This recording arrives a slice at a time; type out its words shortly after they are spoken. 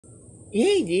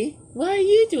Andy, what are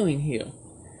you doing here?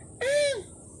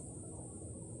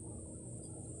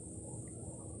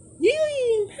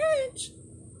 Lily and Patch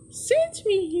sent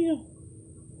me here.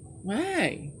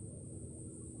 Why?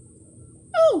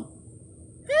 Oh,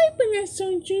 hi,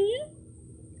 Vanessa Jr.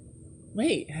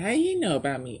 Wait, how do you know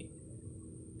about me?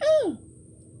 Oh,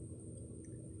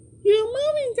 your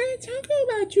mom and dad talk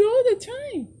about you all the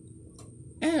time.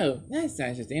 Oh, that's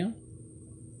nice of them.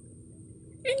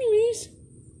 Anyways,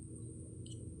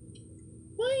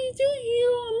 what are you doing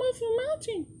here on Muffin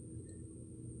Mountain?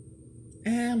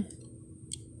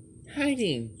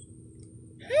 Hiding.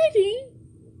 Hiding?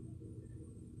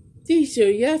 These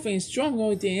are Yavin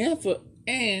stronger than ever,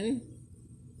 and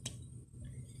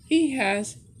he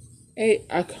has a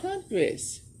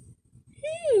accomplice.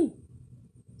 Phew.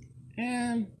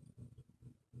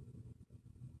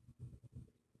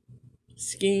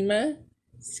 Schema?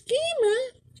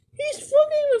 Schema? He's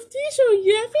fucking with Diesel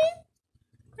Yavin?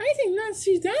 I did not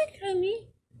see that coming.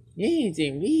 Yes,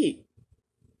 indeed.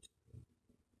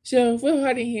 So we're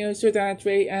hiding here so that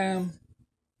way,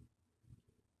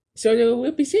 so that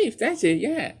we'll be safe. That's it,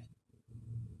 yeah.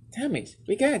 Thomas,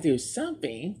 we gotta do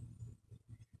something.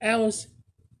 Else,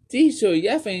 Diesel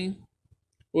Yavin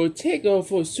will take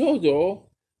over Sodor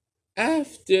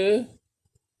after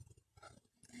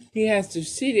he has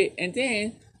defeated and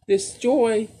then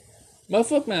destroy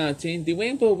Muffled Mountain, the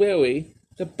Rainbow Railway,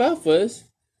 the buffers,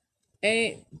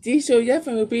 and Diesel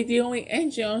Yavin will be the only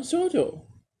engine on Sodor.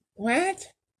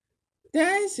 What?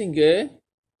 That isn't good.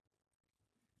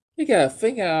 We gotta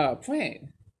figure out a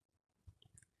plan.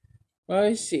 Well,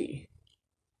 let's see.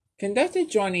 Conductor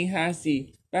Johnny has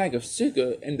the bag of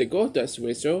sugar and the gold dust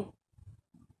whistle.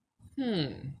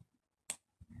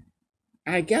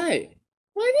 I got it.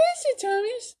 What is it,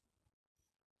 Thomas?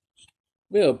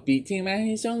 We'll beat him at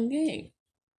his own game.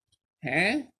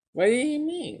 Huh? What do you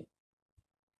mean?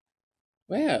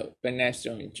 Well,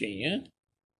 Vanessa Jr.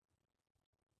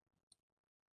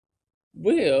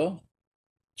 We'll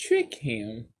trick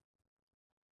him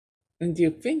into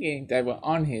thinking that we're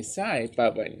on his side,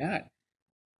 but we're not.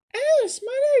 Oh,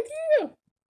 smart idea!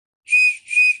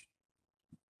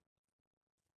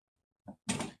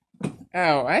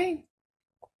 Alright,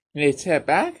 let's head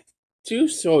back to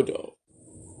Sodor.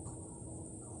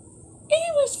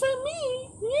 It was for me,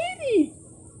 Andy!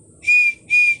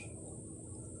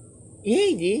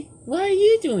 Andy, what are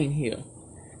you doing here?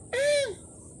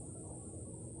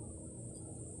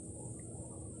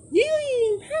 Lily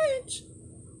and Patch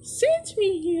sent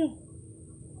me here.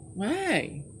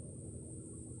 Why?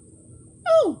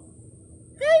 Oh,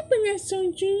 hi, Vanessa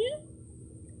Jr.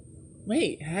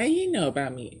 Wait, how do you know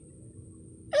about me?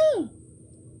 Oh,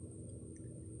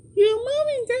 your mom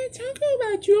and dad talk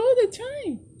about you all the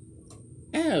time.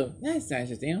 Oh, that's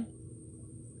nice of them.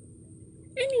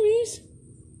 Anyways,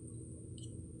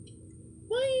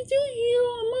 what are you doing here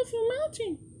on Muffin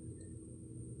Mountain?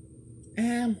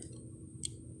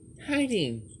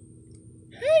 Hiding.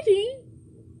 Hiding?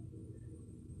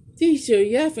 These are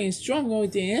Yavin stronger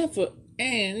than ever,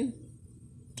 and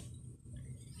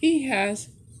he has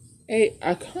a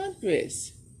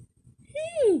accomplice.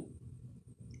 Phew.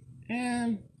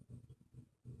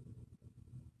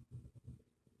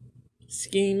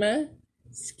 Schema?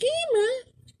 Schema?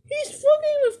 He's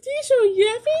fucking with Diesel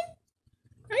Yavin?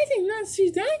 I did not see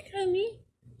that coming.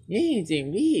 Yes,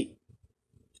 indeed.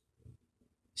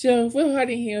 So we're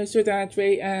hiding here so that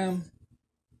way,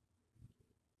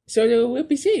 so that we'll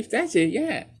be safe. That's it,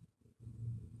 yeah.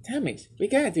 Thomas, we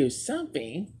gotta do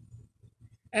something.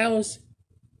 Else,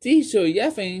 Diesel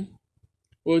Yavin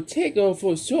will take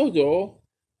over Sodor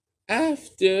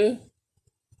after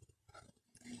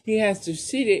he has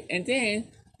defeated and then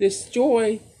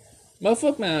destroy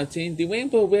Muffled Mountain, the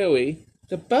Rainbow Railway,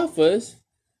 the buffers,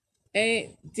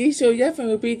 and Diesel Yavin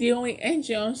will be the only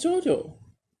engine on Sodor.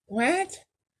 What?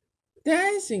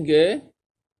 That isn't good.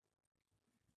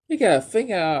 We gotta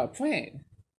figure out a plan.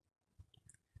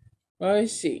 Well,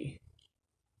 let's see.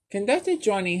 Conductor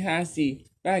Johnny has the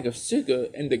bag of sugar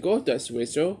and the gold dust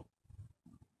whistle.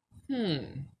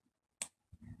 I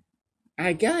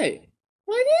got it.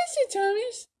 What is it,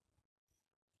 Thomas?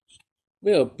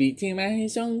 We'll beat him at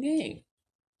his own game.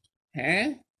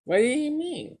 Huh? What do you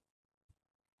mean?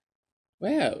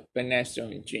 Well, Vanessa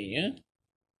Jr.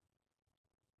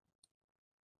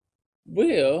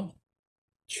 We'll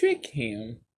trick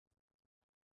him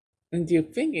into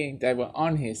thinking that we're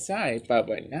on his side, but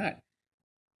we're not.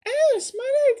 Oh,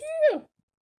 smart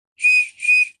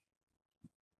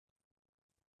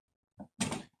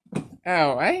idea!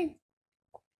 Alright,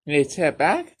 let's head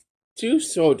back to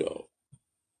Sodor.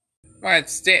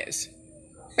 What's this?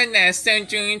 Vanessa,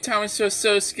 June, and Thomas were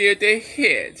so scared they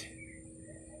hid.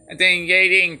 And then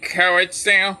Yeti encouraged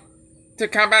them to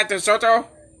come back to Soto.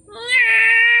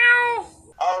 Meow!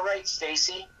 All right,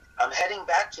 Stacy. I'm heading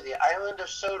back to the island of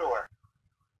Sodor.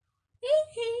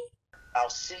 Okay. I'll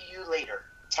see you later.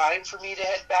 Time for me to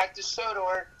head back to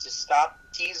Sodor to stop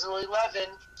Diesel 11.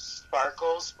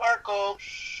 Sparkle, sparkle.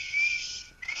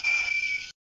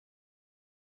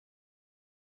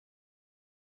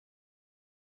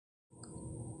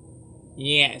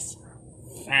 Yes,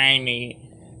 finally,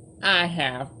 I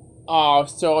have all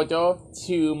Soto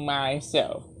to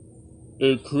myself.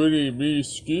 Including me,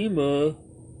 Schema.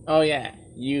 Oh yeah,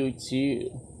 you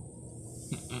too.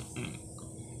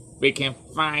 We can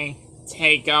finally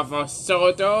take over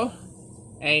Soto,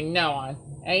 and no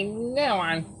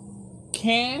one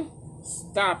can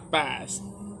stop us.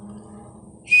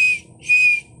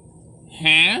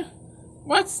 Huh?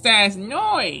 What's that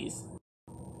noise?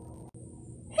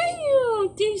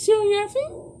 Hello, Diesel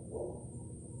Yeffin.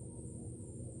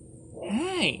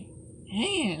 Hi.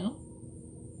 Hello.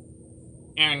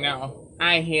 Oh no,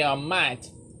 I hear Matt.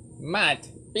 Matt,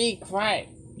 be quiet.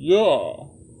 Yeah.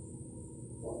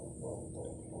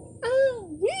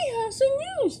 We have some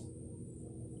news.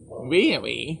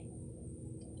 Really?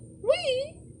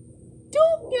 We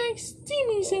don't like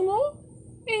Steamies anymore,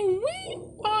 and we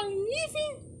are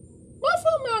leaving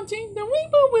Buffalo Mountain, the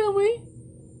Rainbow Railway,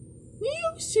 New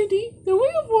York City, the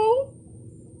Railroad,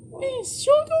 and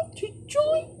Soto to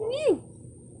join you.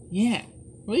 Yeah,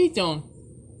 we don't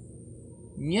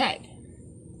yet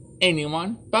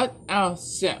anyone but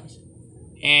ourselves.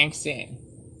 Excellent.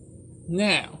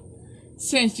 Now,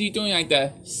 since you don't like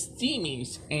the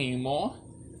Steamies anymore,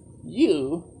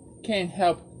 you can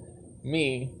help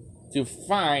me to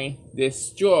find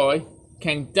destroy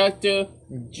Conductor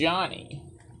Johnny.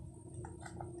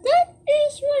 That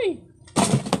is right.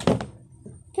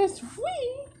 Cause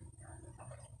we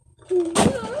do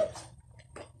not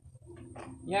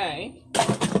like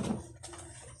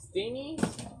Steamies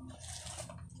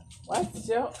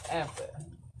whatsoever.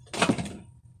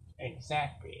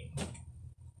 Exactly.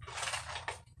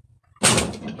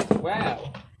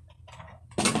 Wow.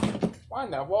 What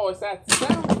in the world is that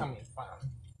sound coming from?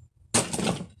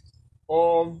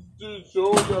 Just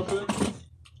so nothing.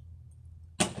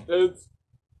 It's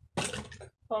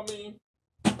coming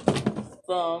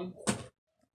from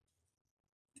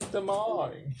the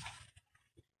mine.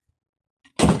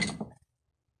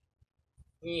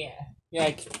 Yeah,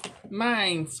 like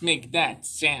mines make that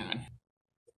sound.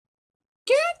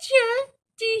 Gotcha,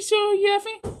 Diesel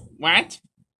Yeffin. What?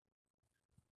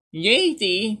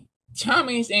 Yady,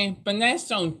 Thomas, and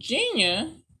Vanessa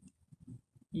Jr.?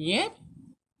 Yep,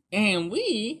 and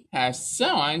we have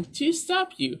someone to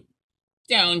stop you.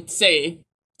 Don't say,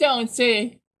 Conductor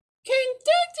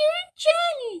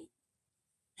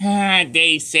Johnny.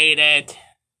 They say that.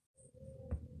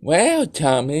 Well,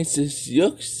 Thomas, it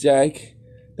looks like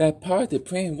that part of the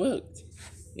plan worked.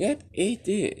 Yep, it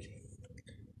did.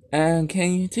 Can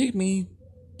you take me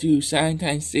to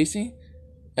Valentine's Station?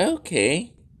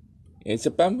 Okay. It's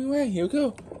about me right. Here we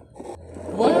go.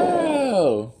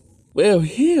 Wow! Well,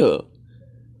 here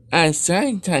at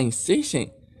Valentine's Station.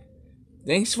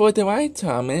 Thanks for the ride,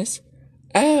 Thomas.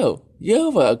 Oh, you're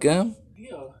welcome.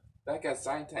 Here, back at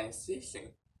Valentine's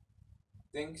Station.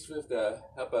 Thanks with the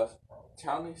help of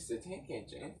Thomas the Tank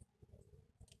Engine.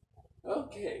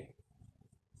 Okay.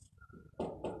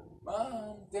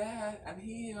 Mom, Dad, I'm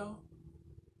here.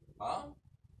 Mom?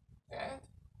 Dad?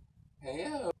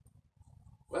 Hello?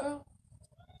 Well,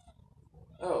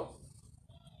 oh,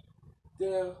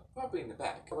 they're probably in the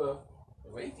back. We're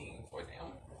waiting for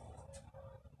them.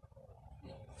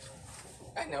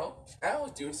 I know, I'll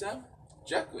do some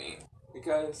juggling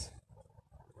because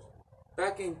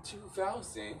back in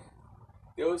 2000,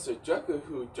 there was a juggler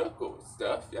who juggled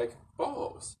stuff like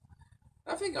balls.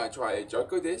 I think I'll try to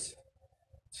juggle this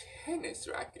tennis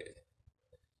racket.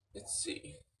 Let's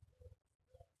see.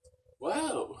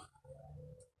 Wow!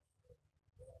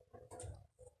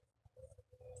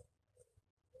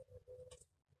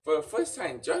 For the first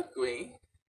time juggling,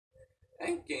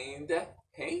 I'm getting the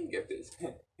hang of this.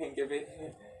 Hang of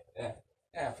it.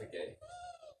 I forget.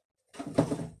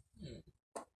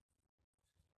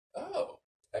 Oh,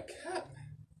 a cup.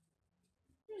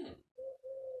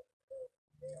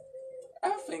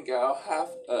 I think I'll have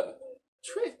a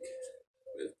trick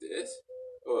with this.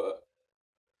 Or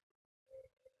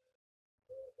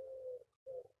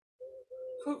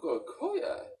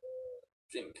Coca-Cola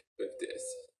drink with this.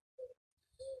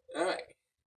 Alright.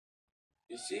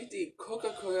 You see the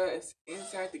Coca-Cola is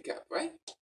inside the cup, right?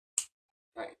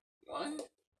 Right. 1,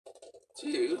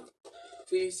 2,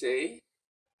 3, say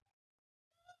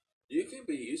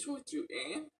be useful to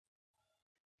aim.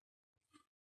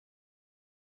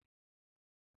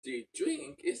 The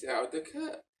drink is out of the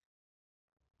cup.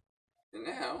 And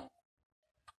now,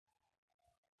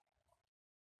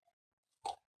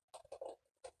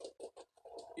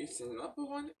 it's the number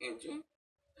one engine.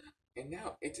 And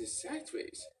now it is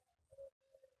sideways.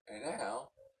 And now,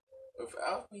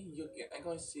 without me looking, I'm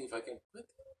going to see if I can put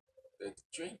the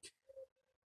drink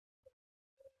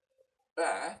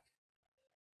back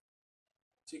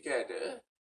together.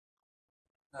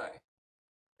 Alright.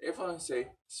 Everyone say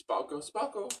sparkle,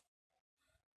 sparkle.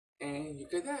 And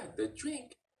look at that, the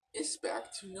drink is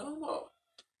back to normal.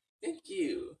 Thank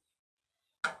you.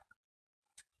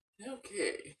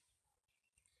 Okay.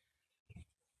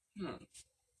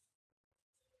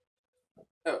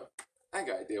 Oh, I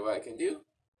got idea what I can do.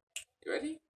 You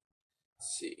ready?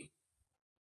 Let's see.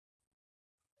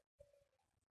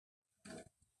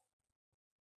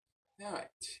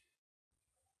 Alright.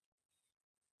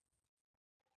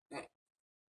 Right.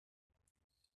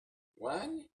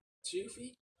 1, 2,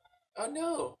 3. Oh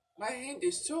no, my hand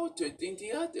is shorter than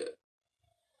the other.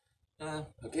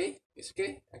 Okay, it's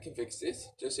okay. I can fix this.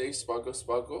 Just say sparkle,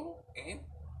 sparkle, and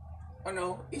oh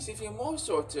no, it's even more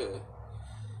shorter.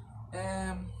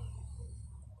 I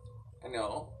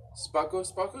know. Sparkle,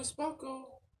 sparkle,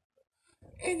 sparkle.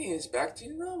 And it's back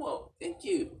to normal. Thank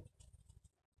you.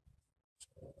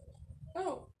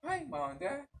 Oh, hi, Mom and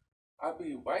Dad. I'll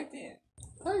be right in.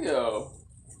 Hello,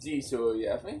 Diesel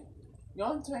Yevon.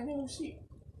 Long time no see.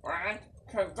 What?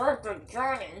 Conductor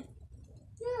Johnny?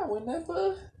 Yeah,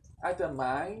 remember at the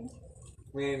mine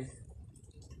when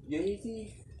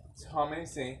Lady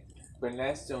Thomas and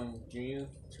Vanessa Jr.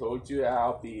 told you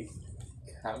I'll be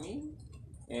coming?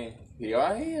 And here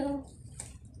I am.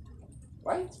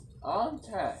 Right on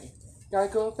time. Gotta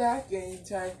go back in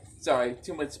time. Sorry,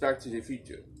 too much Back to the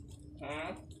Future.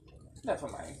 Never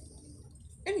mind.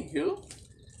 Anywho,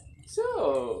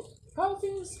 so how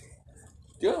things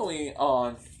going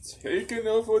on taking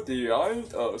over the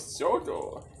island of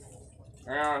Sodor?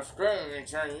 It's great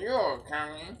until you're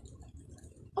coming.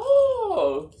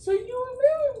 Oh, so you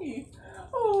remember me?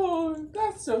 Oh,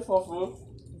 that's so thoughtful.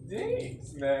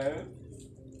 Thanks, man.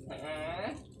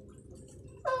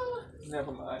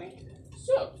 Never mind.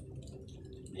 So,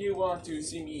 you want to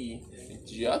see me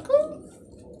juggle?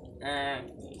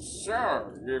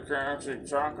 Sure, you can actually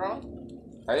juggle.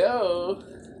 Hello,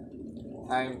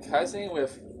 I'm cousin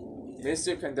with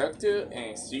Mr. Conductor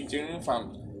and CJ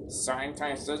from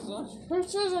Scientine Systems. Who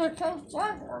says I can't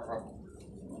juggle?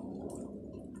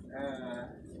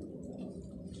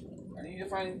 I need to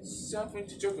find something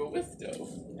to juggle with though.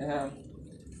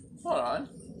 Hold on.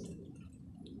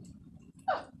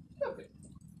 Ah, okay.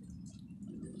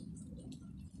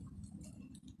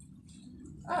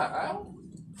 I'll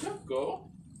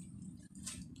juggle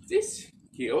this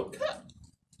here cup.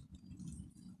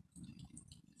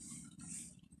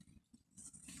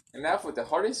 And now for the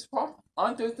hardest part,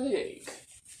 under the egg.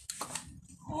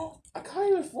 Oh, I caught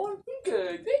it with one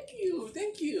finger. Thank you,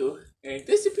 thank you. And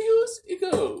disappears, it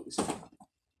goes.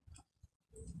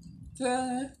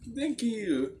 Thank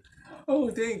you. Oh,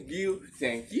 thank you,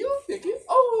 thank you, thank you.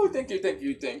 Oh, thank you, thank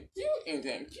you, thank you, and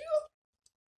thank you.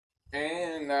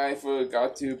 And I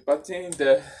forgot to button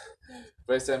the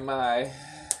rest of my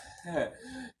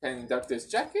conductor's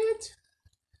jacket.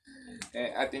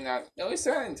 And I did not notice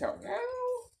that until now.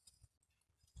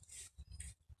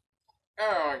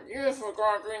 Oh, you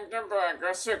forgot to bring the bag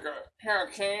of sugar. How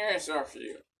can I serve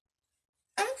you?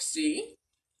 Actually,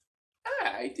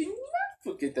 I did not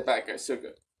forget the bag of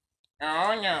sugar.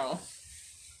 Oh no.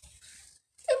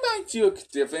 It might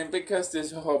look different because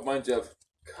there's a whole bunch of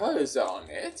colors on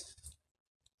it.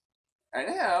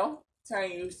 And now,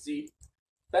 time to use the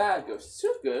bag of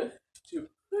sugar to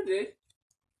put it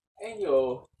in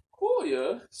your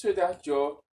cooler so that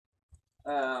your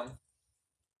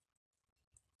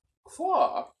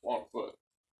claw won't put.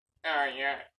 Oh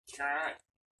yeah, try.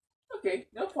 Okay,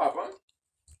 no problem.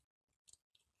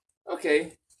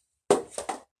 Okay.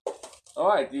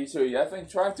 Alright, so you haven't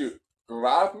tried to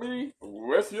grab me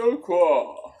with your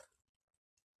claw.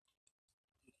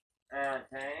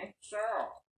 Okay, sure.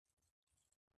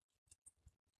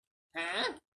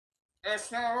 Huh?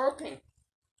 It's not working.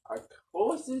 Of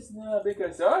course it's not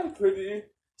because I put the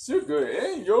sugar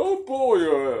in your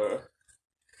boiler.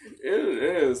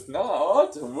 It is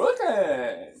not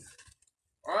working.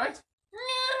 What?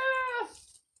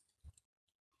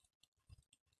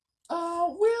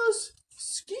 Where's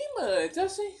Schema?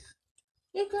 Doesn't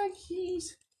look like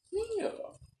he's here.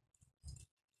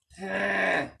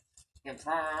 You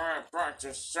probably brought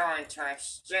the Scientine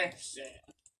Station.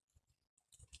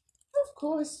 Of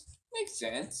course, Makes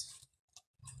sense.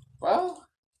 Well,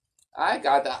 I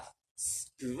got a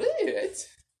split.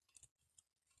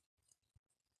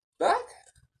 Back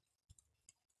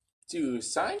to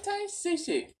Scientine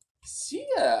Station. See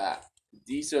ya,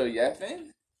 Diesel Yeffin.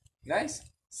 Nice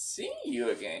seeing you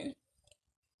again.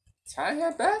 Time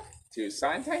head back to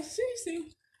Scientine Station.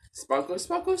 Sparkle,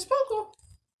 sparkle, sparkle.